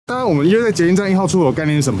当然，我们约在捷运站1号出口的概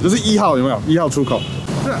念是什么？就是1号有没有？1号出口，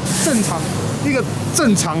对，正常一个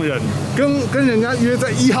正常人跟人家约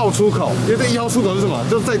在1号出口，约在1号出口是什么？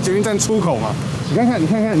就在捷运站出口嘛。你看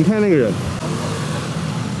那个人。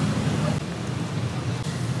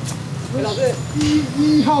老师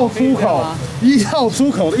1号出口，1号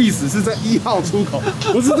出口的意思是在1号出口，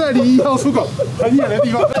不是在离1号出口很远的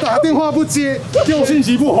地方。打电话不接，丢讯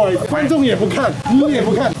息不回，观众也不看，你也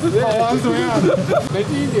不看，好玩怎么样？冷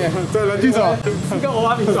静一点，对，冷静什么？是跟我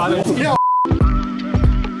把你耍冷静。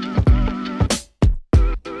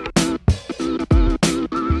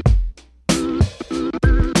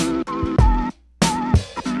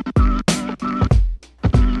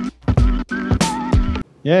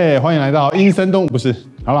耶，欢迎来到阴森东，不是，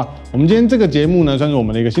好了，我们今天这个节目呢，算是我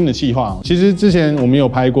们的一个新的企划。其实之前我们有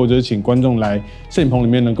拍过，就是请观众来摄影棚里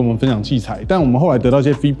面呢，跟我们分享器材。但我们后来得到一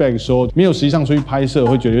些 feedback 说，没有实际上出去拍摄，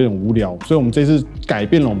会觉得有点无聊。所以我们这次改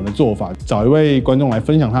变了我们的做法，找一位观众来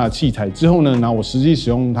分享他的器材之后呢，然后我实际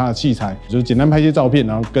使用他的器材，就是简单拍一些照片，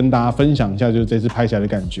然后跟大家分享一下，就是这次拍起来的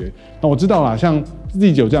感觉。那我知道啦，像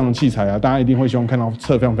Z9这样的器材啊，大家一定会希望看到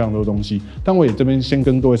测非常多东西。但我也这边先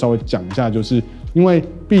跟各位稍微讲一下，就是因为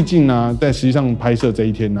毕竟呢，在实际上拍摄这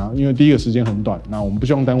一天呢，因为第一个时间很短，那我们不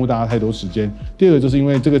希望耽误大家太多时间。第二个就是因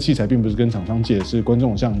为这个器材并不是跟厂商借的，是观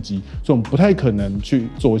众的相机，所以我们不太可能去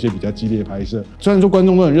做一些比较激烈的拍摄。虽然说观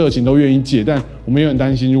众都很热情，都愿意借，但我们也很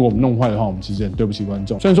担心，如果我们弄坏的话，我们其实很对不起观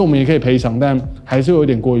众。虽然说我们也可以赔偿，但还是会有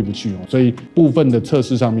点过意不去哦。所以部分的测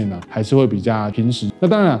试上面呢，还是会比较平实。那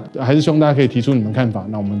当然还是希望大家可以提出你们看法，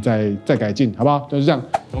那我们再改进，好不好？就是这样。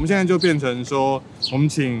我们现在就变成说，我们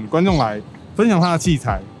请观众来分享他的器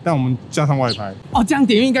材，但我们加上外拍哦，这样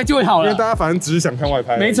点阅应该就会好了。因为大家反正只是想看外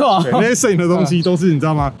拍，没错。那些摄影的东西都是你知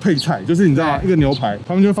道吗？配菜就是你知道吗？一个牛排，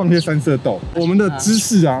他们就放些三色豆。我们的知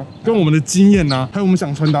识啊，跟我们的经验啊，还有我们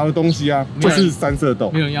想传达的东西啊，就是三色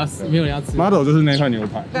豆。没有人要吃，没有人要吃。model 就是那块牛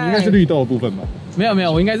排，你应该是绿豆的部分吧？没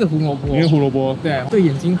有，我应该是胡萝卜。因为胡萝卜对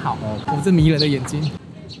眼睛好，我这迷人的眼睛。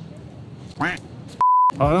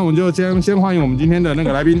好，那我们就先欢迎我们今天的那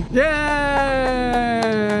个来宾。耶！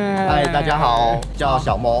嗨，大家好，叫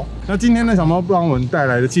小猫。那今天呢，小猫帮我们带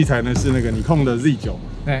来的器材呢是那个尼康的 Z9。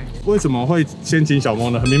对，为什么会先请小猫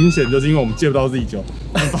呢？很明显就是因为我们借不到 Z9，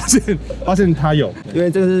 发现他有。因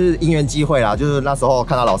为这个是因缘机会啦，就是那时候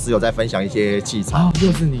看到老师有在分享一些器材。哦，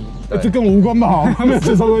又是你，这跟我无关吧？他没有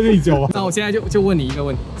介绍过 Z9 啊。那我现在就问你一个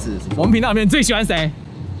问题，是我们频道里面最喜欢谁？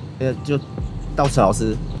就道慈老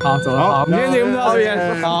师。好，走了。好，我们今天节目到这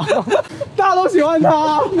边。好，大家都喜欢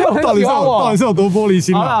他，没有人喜欢我。到底是有多玻璃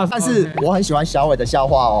心啊？但是我很喜欢小伟的笑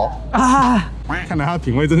话哦。啊，看来他的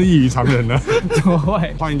品味真是异于常人了。怎么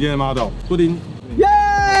会？欢迎今天的 model 布丁。耶！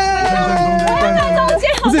在中间，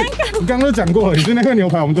好尴尬。你刚刚都讲过了，你是那块牛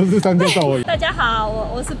排，我们都是三色豆而已。大家好，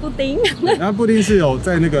我是布丁。然后布丁是有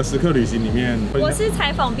在那个时刻旅行里面，我是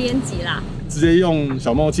采访编辑啦。直接用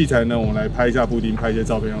小猫器材呢，我们来拍一下布丁，拍一些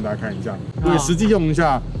照片让大家看一下，对，实际用一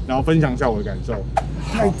下，然后分享一下我的感受。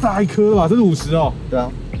太大一颗了吧，这是50哦。对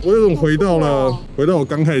啊，我有种回到我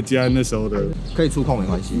刚开始接案那时候的。可以触控没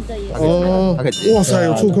关系。哦，它可以。哇塞，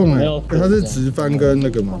有触控哎，它是直翻跟那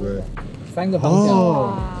个嘛，对。3个方向。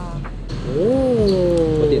哦，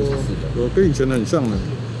有点是的，我跟以前的很像呢。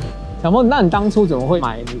小梦，那你当初怎么会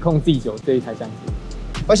买尼康 Z9这一台相机？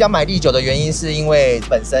我想买D9的原因是因为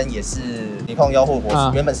本身也是尼康用户，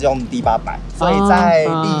我原本是用D800，所以在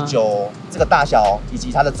D9这个大小以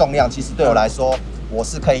及它的重量，其实对我来说我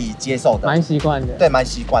是可以接受的，蛮习惯的。对，蛮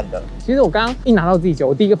习惯的。其实我刚刚一拿到Z9，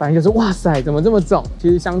我第一个反应就是哇塞，怎么这么重？其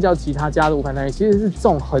实相较其他家的无反单元，其实是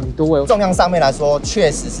重很多哎。重量上面来说，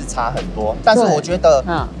确实是差很多，但是我觉得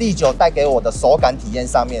D9带给我的手感体验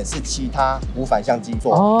上面是其他无反相机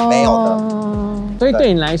做没有的。所以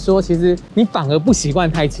对你来说，其实你反而不习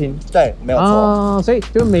惯太轻。对，没有错。所以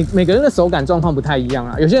就每个人的手感状况不太一样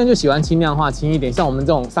啊。有些人就喜欢轻量化、轻一点，像我们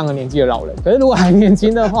这种上了年纪的老人。可是如果还年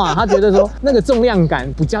轻的话，他觉得说那个重量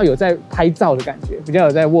感比较有在拍照的感觉，比较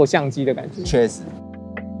有在握相机的感觉。确实。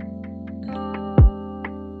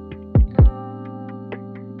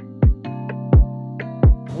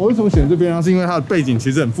我为什么选这边呢？是因为它的背景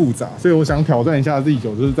其实很复杂，所以我想挑战一下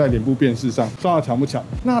Z9，就是在脸部辨识上，不知道它强不强。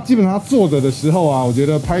那基本上它坐着的时候啊，我觉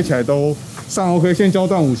得拍起来都上 OK， 现焦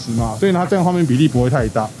段50嘛，所以它这样画面比例不会太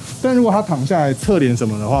大。但如果它躺下来侧脸什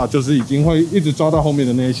么的话，就是已经会一直抓到后面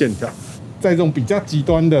的那些线条。在这种比较极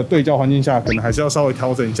端的对焦环境下，可能还是要稍微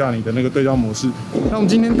调整一下你的那个对焦模式。那我们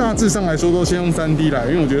今天大致上来说，都先用3D 来，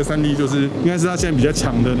因为我觉得3D 就是应该是它现在比较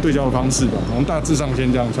强的对焦的方式吧。我们大致上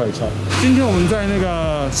先这样踹一踹。今天我们在那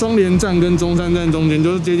个双连站跟中山站中间，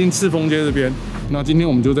就是接近赤峰街这边。那今天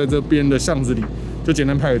我们就在这边的巷子里就简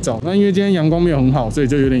单拍个照。那因为今天阳光没有很好，所以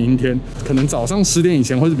就有点阴天，可能早上10点以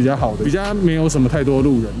前会是比较好的，比较没有什么太多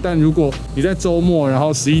路人。但如果你在周末，然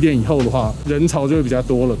后11点以后的话，人潮就会比较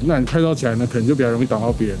多了，那你拍照起来呢，可能就比较容易挡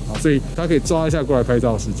到别人啊，所以大家可以抓一下过来拍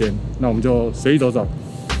照的时间。那我们就随意走走。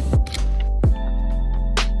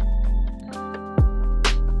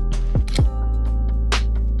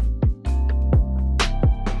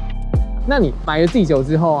那你买了第9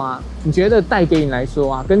之后啊，你觉得带给你来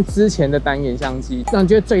说啊，跟之前的单眼相机，那你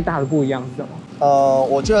觉得最大的不一样是什么？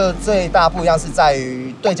我觉得最大不一样是在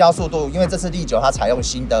于对焦速度，因为这次第9它采用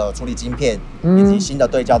新的处理晶片，以及新的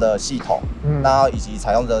对焦的系统，然后以及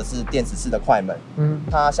采用的是电子式的快门，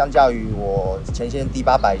它相较于我前线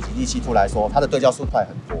D800 以及D7 2来说，它的对焦速度快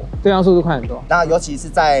很多。对焦速度快很多。那尤其是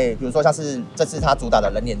在比如说像是这次它主打的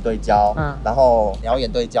人脸对焦，然后鸟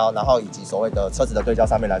眼对焦，然后以及所谓的车子的对焦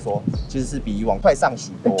上面来说，其实是比以往快上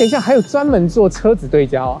许多。等一下，还有专门做车子对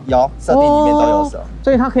焦啊？有，设定里面都有设。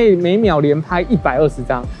所以它可以每秒连拍120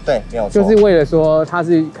张。对，没有错。就是为了说它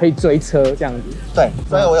是可以追车这样子。对，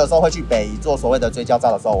所以我有时候会去北宜做所谓的追焦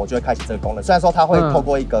照的时候，我就会开启这个功能。虽然说它会透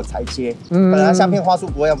过一个裁切，可能它相片画素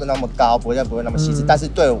不会那么高，不会那么细致，但是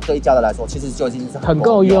对我追焦的来说，其实就已经是很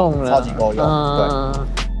够用了，超级够用。对。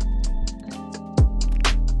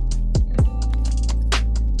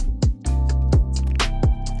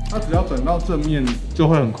它只要转到正面，就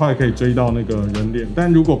会很快可以追到那个人脸，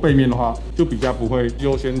但如果背面的话，就比较不会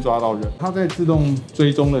优先抓到人。它在自动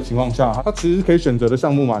追踪的情况下，它其实可以选择的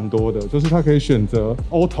项目蛮多的，就是它可以选择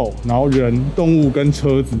auto， 然后人、动物跟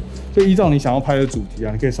车子，就依照你想要拍的主题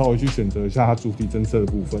啊，你可以稍微去选择一下它主题增色的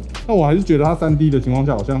部分。那我还是觉得它3D 的情况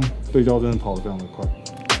下，好像对焦真的跑得非常的快。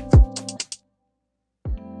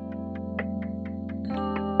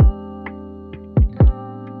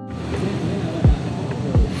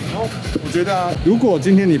我觉得啊，如果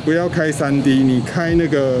今天你不要开3D， 你开那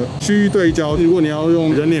个区域对焦，如果你要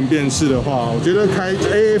用人脸辨识的话，我觉得开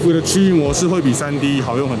AF 的区域模式会比3D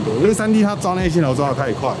好用很多。因为3D 它抓那些线条抓得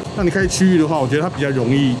太快，那你开区域的话，我觉得它比较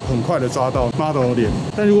容易很快的抓到 model 的脸。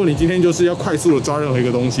但如果你今天就是要快速的抓任何一个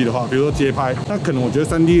东西的话，比如说街拍，那可能我觉得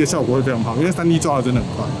3D 的效果会非常好，因为3D 抓的真的很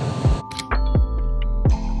快。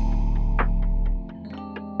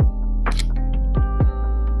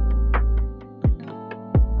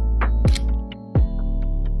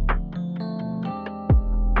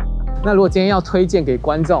那如果今天要推荐给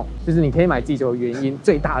观众，就是你可以买D9的原因，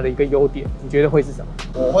最大的一个优点，你觉得会是什么？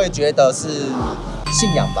我会觉得是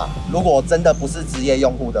信仰吧。如果真的不是职业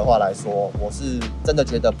用户的话来说，我是真的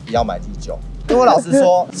觉得不要买D9。因为老实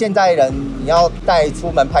说，现代人你要带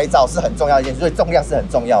出门拍照是很重要的一件事，所以重量是很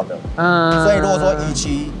重要的。所以如果说与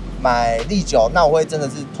其买D9，那我会真的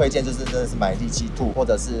是推荐，就是真的是买D7 2或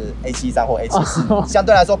者是 A73或 A74，相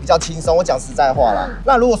对来说比较轻松。我讲实在话啦，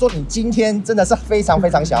那如果说你今天真的是非常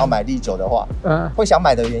想要买D9的话，会想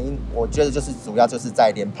买的原因，我觉得就是主要就是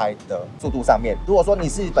在连拍的速度上面。如果说你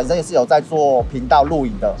是本身也是有在做频道录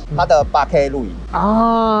影的，它的8K 录影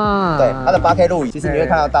啊，对，它的8K 录影，其实你会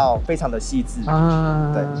看得到非常的细致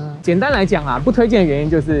啊。对，简单来讲啊，不推荐的原因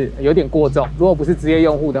就是有点过重。如果不是职业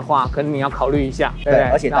用户的话，可能你要考虑一下，对不对？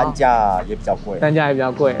而且单价也比较贵，单价也比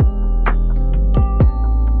较贵。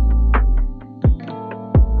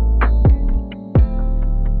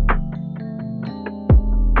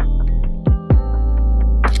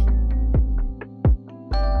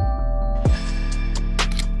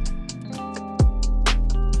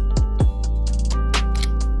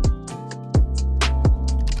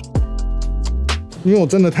因为我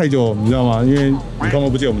真的太久，你知道吗？因为尼康都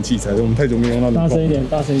不借我们器材，所以我们太久没有用到尼康。大声一点，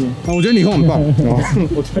大声一点。我觉得尼康很棒，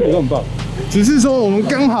我觉得尼康很棒，只是说我们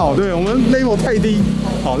刚好，对我们 level 太低，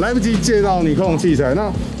好来不及借到尼康的器材。那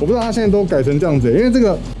我不知道他现在都改成这样子，因为这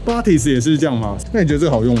个 Batis 也是这样嘛。那你觉得这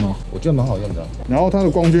个好用吗？我觉得蛮好用的。然后它的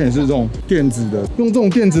光圈也是这种电子的，用这种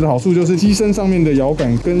电子的好处就是机身上面的摇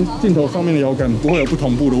感跟镜头上面的摇感不会有不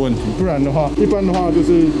同步的问题。不然的话，一般的话就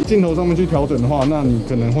是镜头上面去调整的话，那你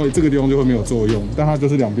可能会这个地方就会没有作用，但它就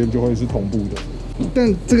是两边就会是同步的。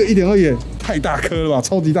但这个 1.2 也太大颗了吧，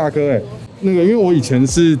超级大颗哎！那个因为我以前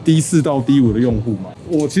是 D4 到 D5 的用户嘛，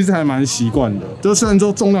我其实还蛮习惯的。就虽然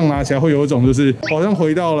说重量拿起来会有一种就是好像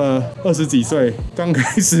回到了20几岁刚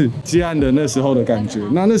开始接案的那时候的感觉。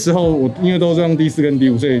那时候我因为都是用 D4 跟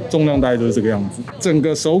D5，所以重量大概都是这个样子。整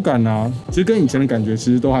个手感啊，其实跟以前的感觉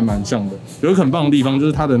其实都还蛮像的。有一个很棒的地方就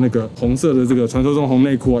是它的那个红色的这个传说中红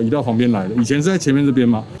内裤啊，移到旁边来了。以前是在前面这边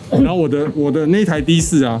嘛，然后我的那台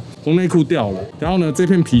D4 啊，红内裤掉了，然后呢这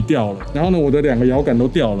片皮掉了，然后呢我的2个摇杆都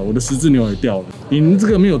掉了，我的十字钮也掉了。你这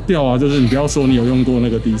个没有掉啊，就是你不要说你有用过那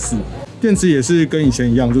个 D4，电池也是跟以前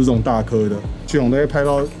一样，就是这种大颗的，去往大概拍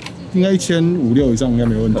到应该1500以上应该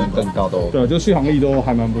没问题。更高都对，就续航力都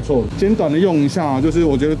还蛮不错的。简短的用一下，就是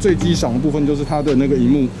我觉得最激赏的部分就是它的那个萤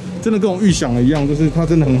幕，真的跟我预想的一样，就是它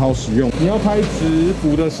真的很好使用。你要拍直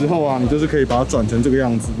幅的时候啊，你就是可以把它转成这个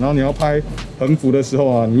样子，然后你要拍横幅的时候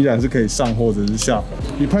啊，你依然是可以上或者是下。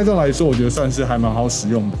以拍照来说，我觉得算是还蛮好使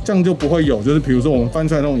用的，这样就不会有，就是比如说我们翻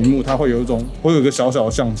出来那种萤幕，它会有一个小小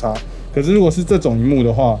的相差。可是如果是这种萤幕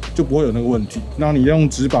的话，就不会有那个问题。那你用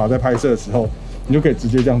直把在拍摄的时候，你就可以直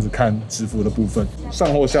接这样子看直幅的部分，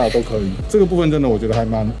上或下都可以。这个部分真的我觉得还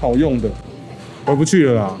蛮好用的。回不去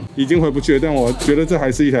了啦，已经回不去了。但我觉得这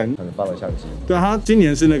还是一台很棒的相机。对啊，它今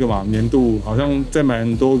年是那个嘛年度，好像在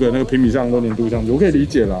蛮多个那个评比上都年度相机，我可以理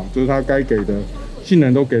解啦，就是它该给的性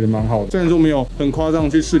能都给的蛮好的。虽然说没有很夸张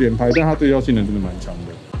去试连拍，但它对焦性能真的蛮强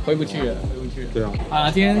的。回不去了，回不去了。对啊。好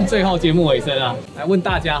了，今天最后节目尾声啊，来问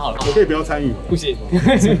大家好了。我可以不要参与？不行。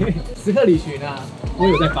时刻旅行啊，我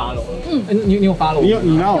有在follow。你有follow？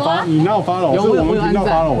你哪有发？你哪有follow？是我们频道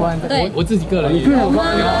follow。对，我自己个人也有。有吗？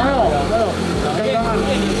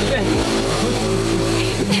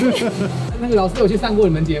那个老师有去上过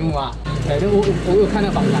你们节目啊？对，我有看那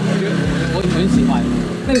访谈，我觉得我很喜欢。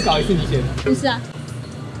那个稿也是你写的？不是啊，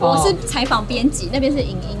我是采访编辑，那边是影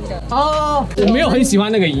音的。哦，我没有很喜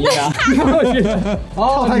欢那个影音啊。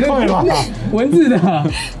哦，太快了吧！文字的。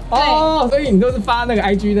哦，所以你都是发那个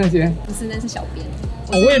IG 那些？不是，那是小编。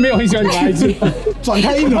我也没有很喜欢你们 IG， 转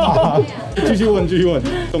太硬了吧？继续问，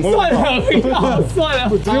怎么算了，算了，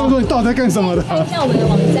直接问说你到底在干什么的？看一下我们的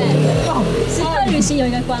网站，时刻旅行有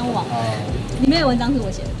一个官网，里面的文章是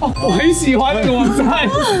我写的。哦，我很喜欢那个网站。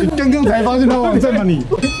你刚刚才发现他网站吗？你？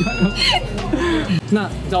那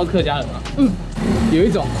你知道客家人吗？有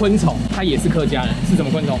一种昆虫，它也是客家人，是什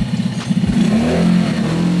么昆虫？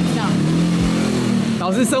知道。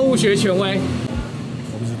老师生物学权威。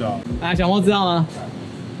我不知道。啊，小莫知道吗？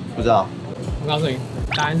不知道。我告诉你，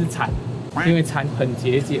答案是蚕，因为蚕很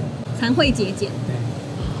节俭。蚕会节俭。对。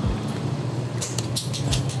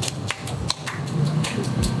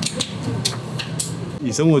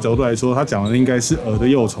以生物的角度来说，他讲的应该是蛾的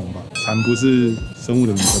幼虫吧？蚕不是生物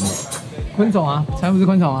的名称吧？昆虫啊，蚕不是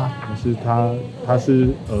昆虫啊。可是它是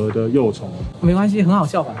蛾的幼虫。没关系，很好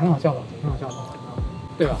笑吧？很好笑吧？很好笑吧？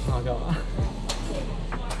对吧？很好笑吧？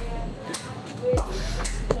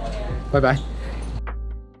拜拜。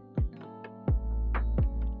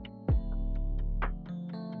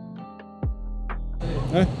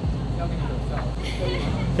哎，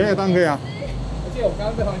可以啊，当然可以啊。而且我刚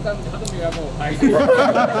刚在旁边站着，他都没有要跟我拍。没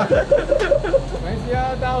关系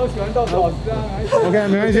啊，大家都喜欢道老师啊。OK，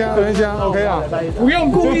 没关系啊，没关系啊 ，OK 啊。不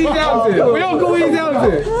用故意这样子，不用故意这样子。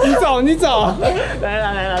你找。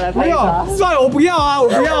来，不要，算了，我不要啊。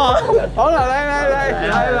好了，来，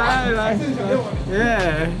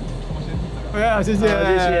耶。不要，谢谢，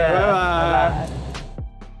拜拜。